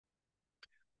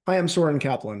Hi, I'm Soren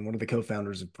Kaplan, one of the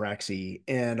co-founders of Praxis,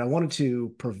 and I wanted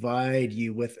to provide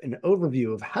you with an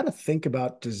overview of how to think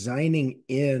about designing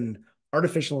in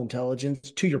artificial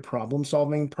intelligence to your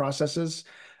problem-solving processes,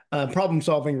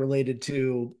 problem-solving related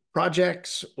to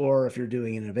projects, or if you're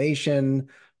doing innovation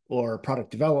or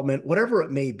product development, whatever it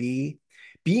may be.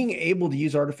 Being able to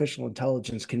use artificial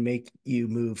intelligence can make you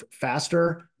move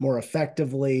faster, more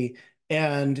effectively,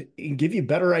 and give you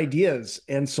better ideas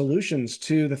and solutions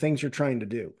to the things you're trying to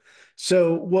do.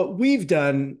 So what we've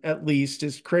done, at least,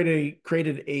 is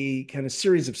created a kind of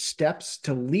series of steps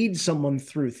to lead someone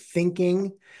through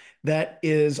thinking that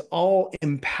is all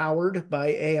empowered by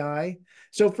AI.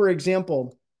 So, for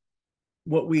example,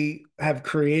 what we have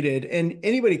created, and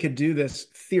anybody could do this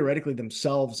theoretically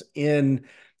themselves in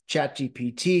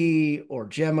ChatGPT or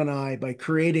Gemini by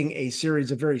creating a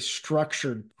series of very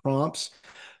structured prompts.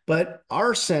 But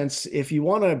our sense, if you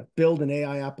want to build an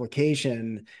AI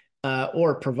application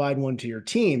or provide one to your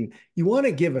team, you want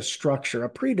to give a structure, a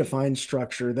predefined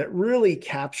structure that really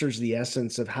captures the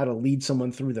essence of how to lead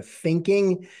someone through the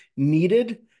thinking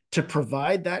needed to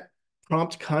provide that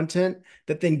prompt content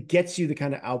that then gets you the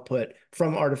kind of output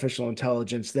from artificial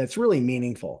intelligence that's really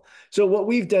meaningful. So what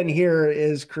we've done here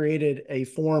is created a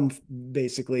form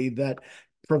basically that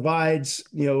provides,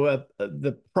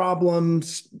 the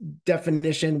problem's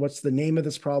definition, what's the name of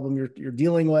this problem you're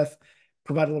dealing with,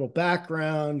 provide a little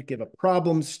background, give a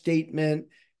problem statement,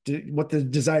 what the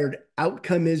desired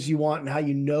outcome is you want, and how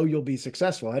you know you'll be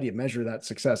successful. How do you measure that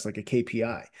success, like a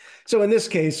KPI? So in this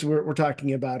case, we're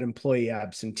talking about employee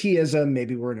absenteeism.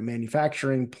 Maybe we're in a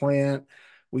manufacturing plant.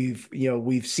 We've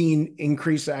seen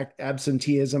increased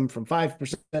absenteeism from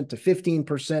 5% to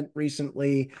 15%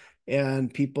 recently,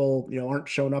 and people aren't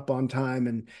showing up on time,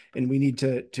 and we need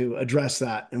to address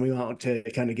that, and we want to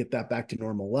kind of get that back to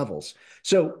normal levels.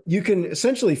 So you can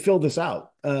essentially fill this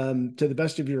out to the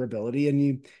best of your ability,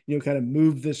 and you kind of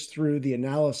move this through the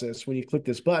analysis. When you click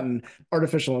this button,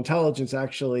 artificial intelligence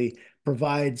actually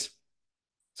provides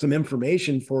some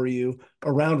information for you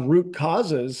around root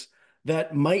causes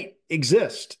that might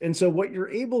exist. And so what you're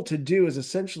able to do is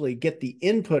essentially get the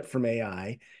input from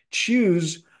AI,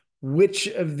 choose which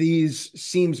of these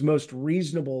seems most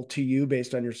reasonable to you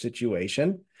based on your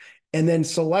situation, and then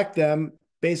select them,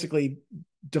 basically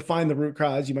define the root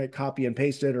cause. You might copy and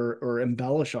paste it or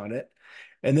embellish on it.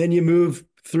 And then you move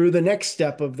through the next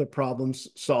step of the problem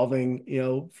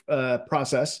solving,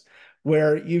 process,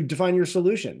 where you define your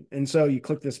solution. And so you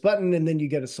click this button and then you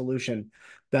get a solution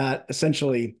that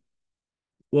essentially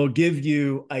will give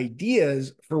you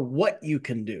ideas for what you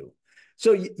can do.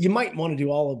 So you might want to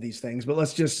do all of these things, but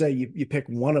let's just say you pick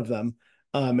one of them,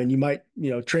 and you might,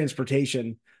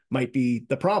 transportation might be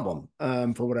the problem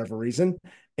for whatever reason.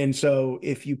 And so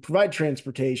if you provide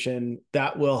transportation,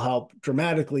 that will help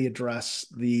dramatically address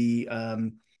the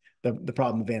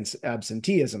problem of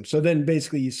absenteeism. So then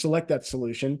basically you select that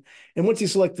solution. And once you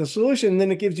select the solution,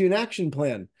 then it gives you an action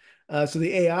plan. So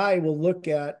the AI will look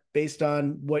at, based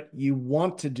on what you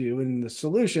want to do in the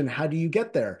solution, how do you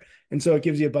get there? And so it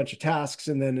gives you a bunch of tasks,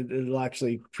 and then it'll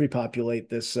actually pre-populate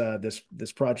this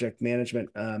project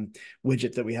management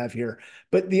widget that we have here.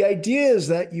 But the idea is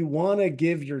that you want to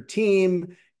give your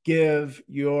team, give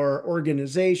your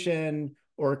organization,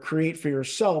 or create for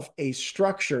yourself a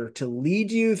structure to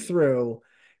lead you through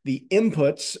the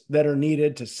inputs that are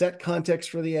needed to set context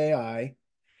for the AI,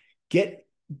 get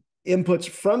inputs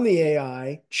from the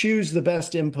AI, choose the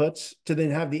best inputs to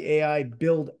then have the AI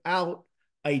build out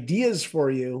ideas for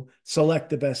you,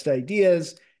 select the best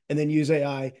ideas, and then use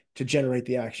AI to generate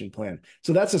the action plan.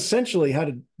 So that's essentially how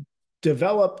to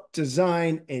develop,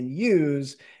 design, and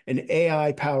use an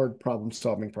AI-powered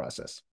problem-solving process.